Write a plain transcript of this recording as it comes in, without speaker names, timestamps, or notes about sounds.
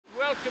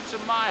welcome to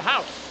my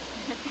house,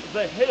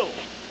 the Hill.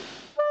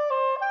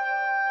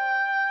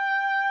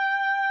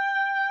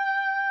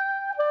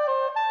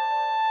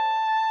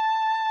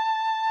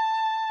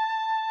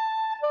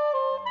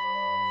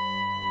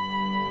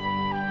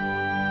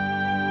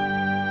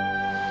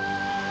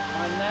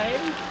 My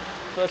name?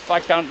 First,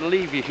 I can't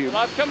leave you here.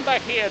 I've come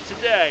back here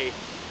today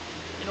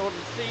in order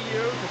to see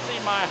you, to see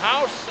my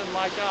house and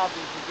my gardens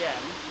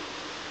again,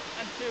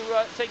 and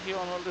to take you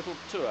on a little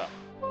tour.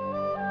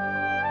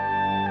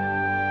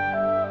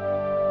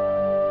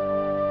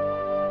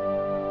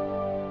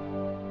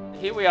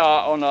 Here we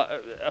are on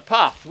a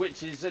path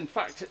which is, in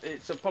fact,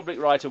 it's a public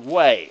right of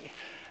way,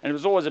 and it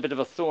was always a bit of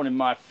a thorn in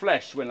my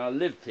flesh when I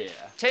lived here.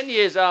 10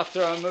 years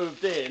after I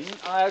moved in,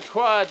 I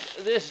acquired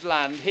this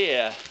land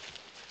here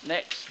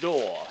next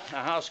door,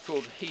 a house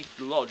called Heath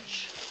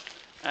Lodge,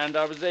 and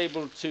I was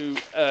able to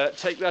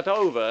take that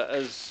over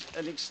as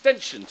an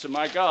extension to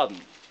my garden.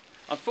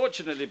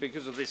 Unfortunately,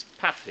 because of this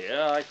path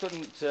here, I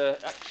couldn't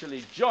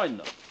actually join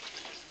them.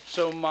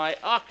 So my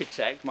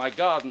architect, my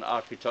garden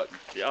architect,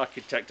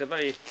 a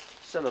very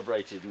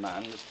celebrated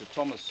man, Mr.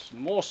 Thomas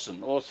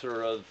Mawson,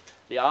 author of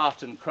The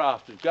Art and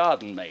Craft of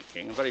Garden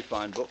Making, a very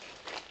fine book,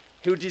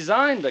 who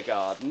designed the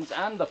gardens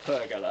and the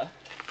pergola.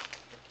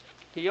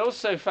 He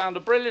also found a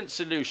brilliant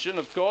solution,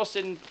 of course,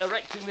 in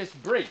erecting this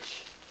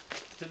bridge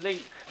to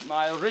link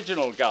my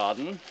original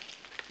garden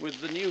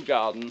with the new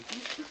garden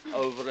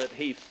over at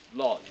Heath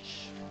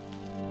Lodge.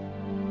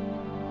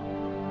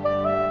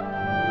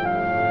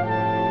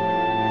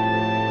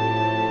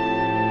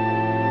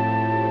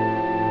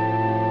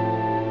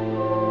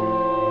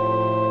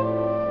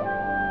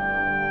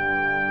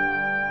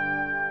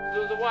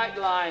 There was a white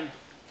line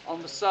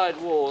on the side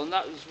wall, and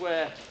that was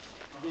where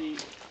the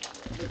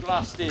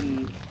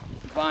glassed-in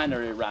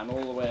vinery ran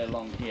all the way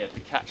along here to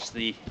catch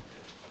the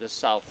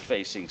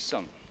south-facing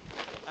sun.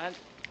 And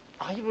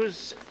I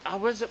was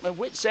at my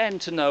wit's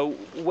end to know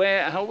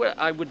how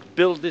I would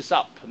build this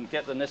up and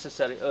get the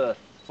necessary earth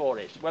for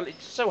it. Well, it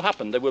so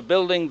happened they were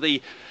building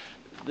the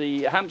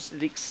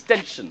Hampstead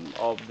extension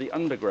of the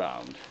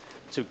underground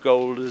to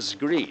Golders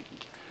Green,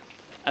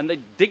 and they're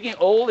digging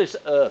all this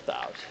earth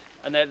out,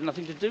 and they had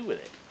nothing to do with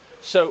it.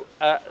 So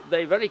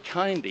they very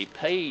kindly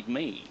paid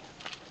me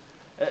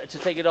to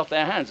take it off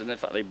their hands, and in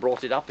fact they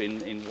brought it up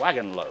in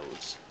wagon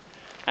loads,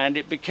 and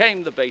it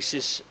became the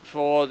basis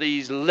for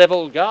these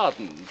level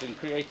gardens and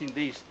creating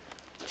these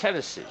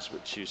terraces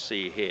which you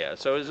see here.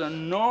 So there's an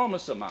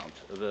enormous amount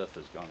of earth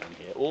has gone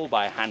in here, all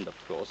by hand, of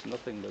course.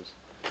 Nothing was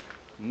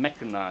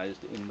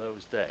mechanized in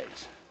those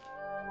days.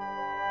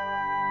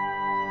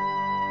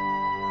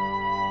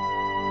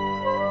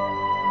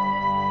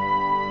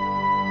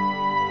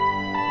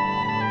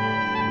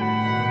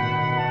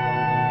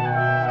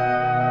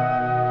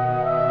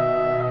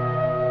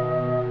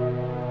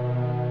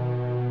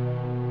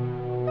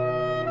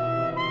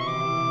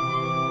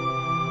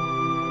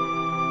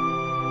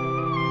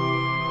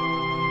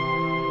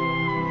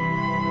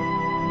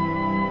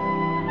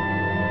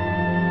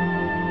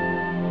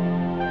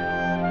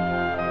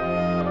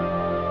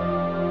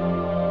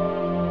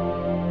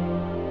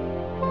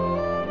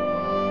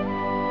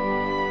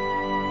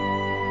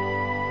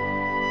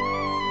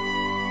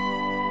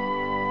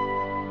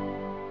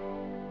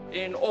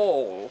 In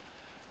all,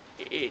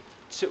 it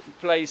took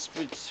place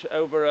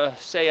over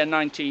say a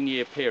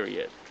 19-year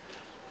period,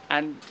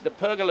 and the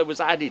pergola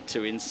was added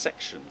to in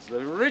sections. The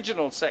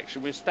original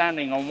section, we're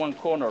standing on one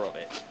corner of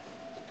it,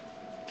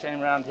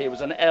 came around here,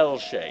 was an L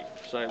shape,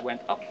 so it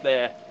went up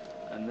there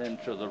and then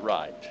to the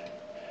right.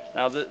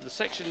 Now the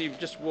section you've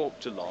just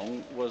walked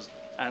along was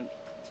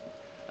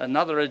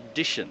another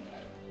addition.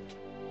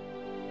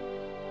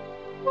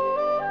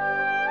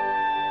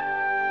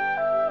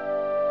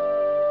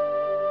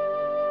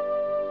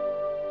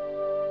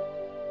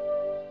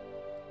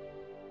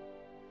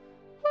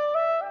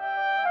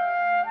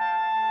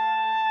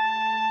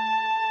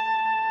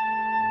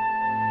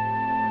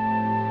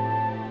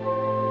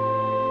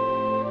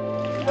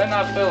 When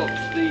I built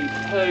the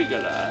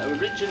pergola,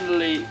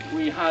 originally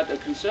we had a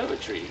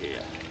conservatory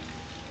here,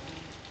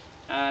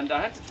 and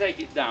I had to take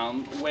it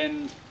down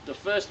when the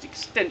first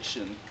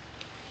extension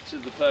to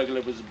the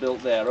pergola was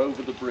built there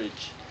over the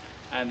bridge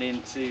and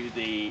into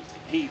the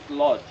Heath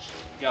Lodge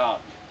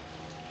garden.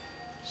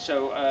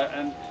 So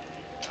and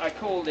I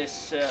call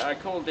this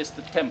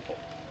the temple,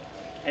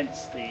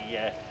 hence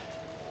the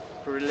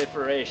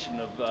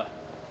proliferation of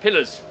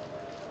pillars.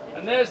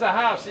 And there's the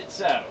house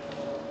itself,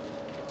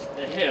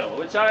 the Hill,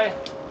 which I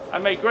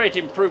made great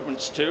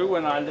improvements to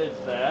when I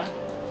lived there.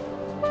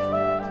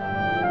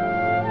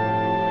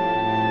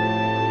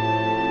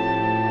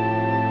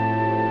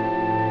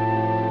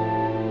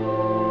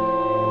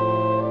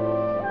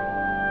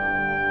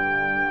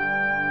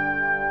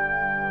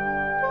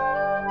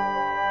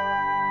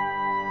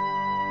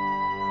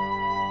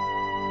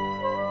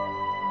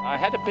 I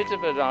had a bit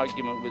of an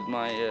argument with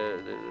a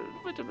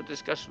bit of a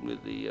discussion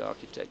with the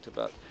architect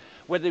about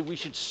whether we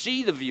should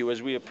see the view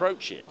as we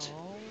approach it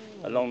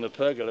along the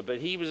pergola, but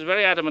he was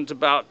very adamant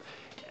about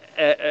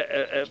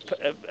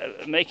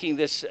making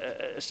this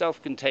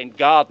self-contained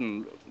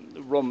garden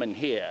room in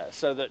here,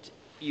 so that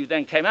you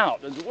then came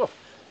out and woof,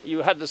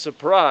 you had the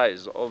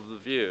surprise of the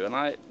view. And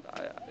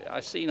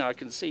I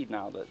can see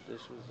now that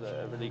this was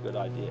a really good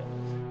idea.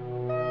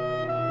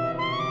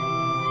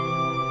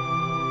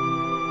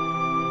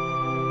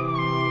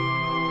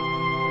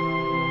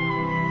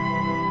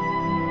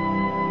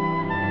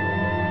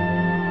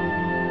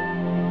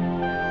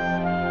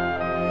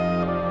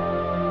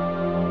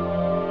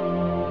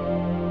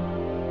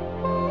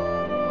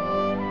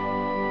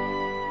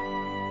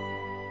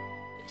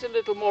 It's a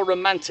little more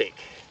romantic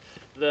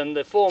than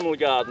the formal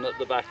garden at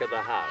the back of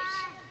the house,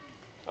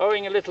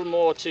 owing a little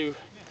more to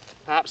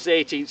perhaps the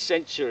 18th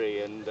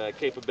century and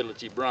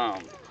Capability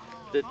Brown,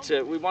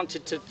 that we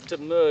wanted to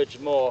merge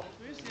more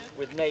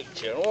with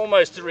nature,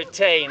 almost to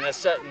retain a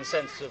certain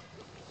sense of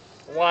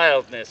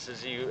wildness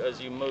as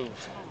you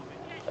move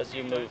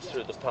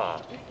through the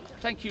park.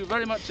 Thank you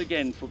very much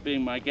again for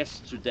being my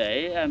guest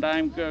today, and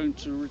I'm going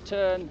to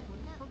return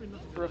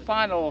for a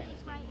final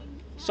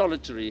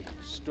solitary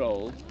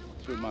stroll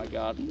through my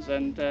gardens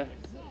and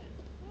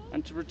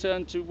to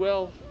return to,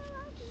 well,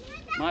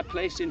 my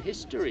place in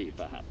history,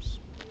 perhaps.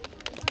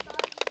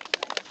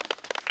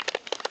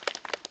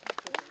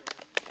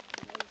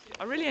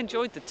 I really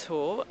enjoyed the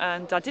tour,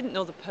 and I didn't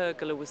know the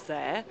pergola was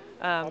there,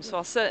 so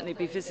I'll certainly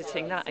be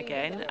visiting that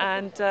again.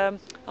 And I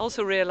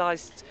also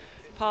realised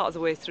part of the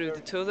way through the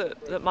tour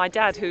that my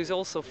dad, who's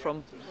also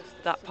from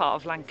that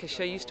part of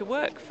Lancashire, used to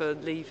work for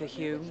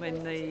Leverhulme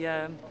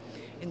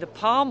in the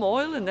palm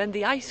oil and then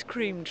the ice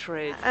cream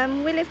trade.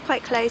 We live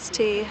quite close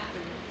to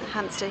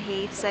Hampstead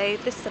Heath, so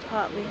this is a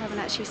part we haven't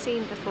actually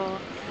seen before.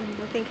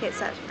 We think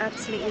it's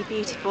absolutely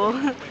beautiful.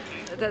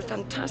 They're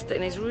fantastic,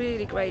 and it's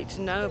really great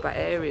to know about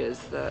areas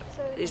that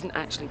isn't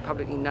actually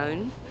publicly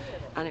known.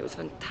 And it was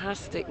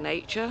fantastic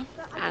nature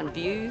and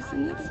views,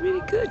 and it's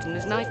really good, and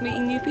it's nice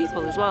meeting new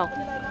people as well.